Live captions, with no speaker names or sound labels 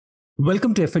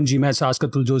Welcome to FNGMAT's Ask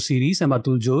Atul Jose series. I'm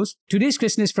Atul Jose. Today's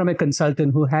question is from a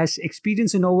consultant who has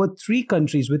experience in over 3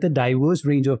 countries with a diverse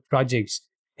range of projects.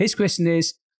 His question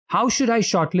is, how should I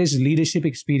shortlist leadership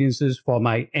experiences for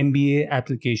my MBA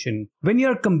application? When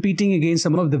you're competing against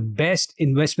some of the best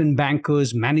investment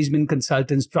bankers, management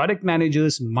consultants, product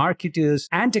managers, marketers,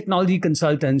 and technology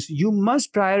consultants, you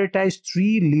must prioritize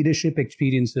 3 leadership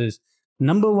experiences.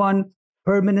 Number 1,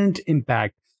 permanent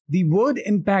impact. The word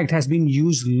impact has been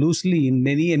used loosely in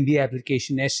many MBA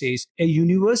application essays. A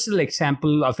universal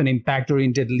example of an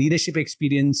impact-oriented leadership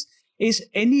experience is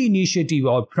any initiative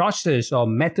or process or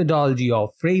methodology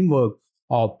or framework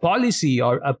or policy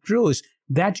or approach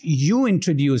that you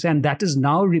introduce and that is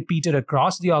now repeated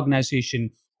across the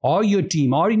organization or your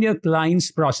team or in your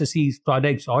client's processes,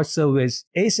 products, or service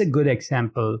is a good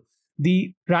example.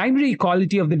 The primary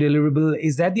quality of the deliverable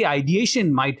is that the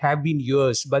ideation might have been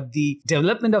yours, but the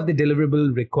development of the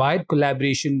deliverable required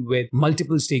collaboration with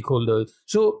multiple stakeholders.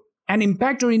 So, an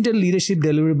impact-oriented leadership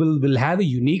deliverable will have a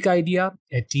unique idea,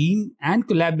 a team, and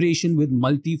collaboration with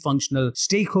multifunctional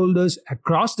stakeholders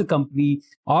across the company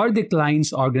or the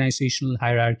client's organizational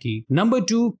hierarchy. Number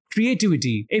 2,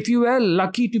 creativity. If you are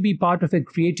lucky to be part of a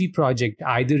creative project,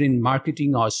 either in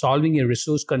marketing or solving a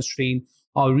resource constraint,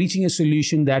 or reaching a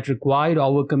solution that required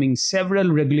overcoming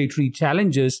several regulatory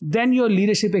challenges, then your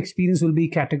leadership experience will be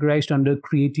categorized under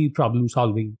creative problem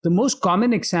solving. The most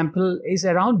common example is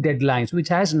around deadlines, which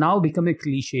has now become a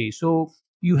cliche. So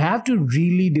you have to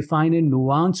really define a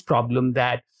nuanced problem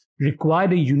that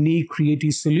required a unique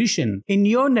creative solution. In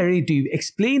your narrative,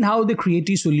 explain how the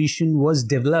creative solution was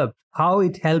developed, how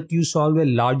it helped you solve a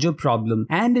larger problem,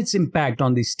 and its impact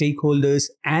on the stakeholders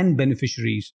and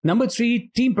beneficiaries. Number 3,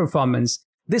 team performance.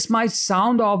 This might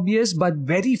sound obvious, but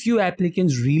very few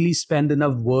applicants really spend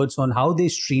enough words on how they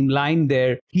streamlined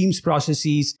their team's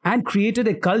processes and created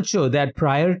a culture that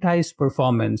prioritized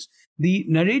performance. The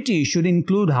narrative should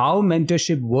include how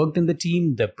mentorship worked in the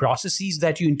team, the processes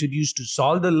that you introduced to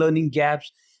solve the learning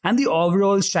gaps, and the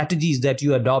overall strategies that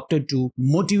you adopted to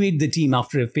motivate the team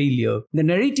after a failure. The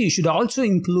narrative should also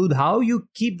include how you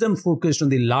keep them focused on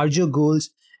the larger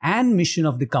goals and mission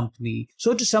of the company.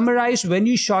 So to summarize, when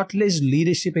you shortlist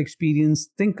leadership experience,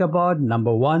 think about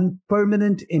number 1,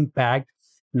 permanent impact,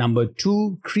 number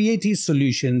 2, creative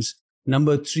solutions,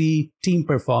 number 3, team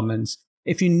performance.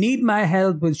 If you need my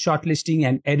help with shortlisting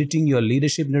and editing your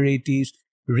leadership narratives,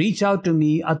 reach out to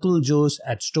me, Atul Jose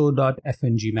at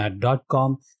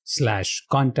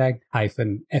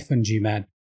store.fngmat.com/contact-fngmat.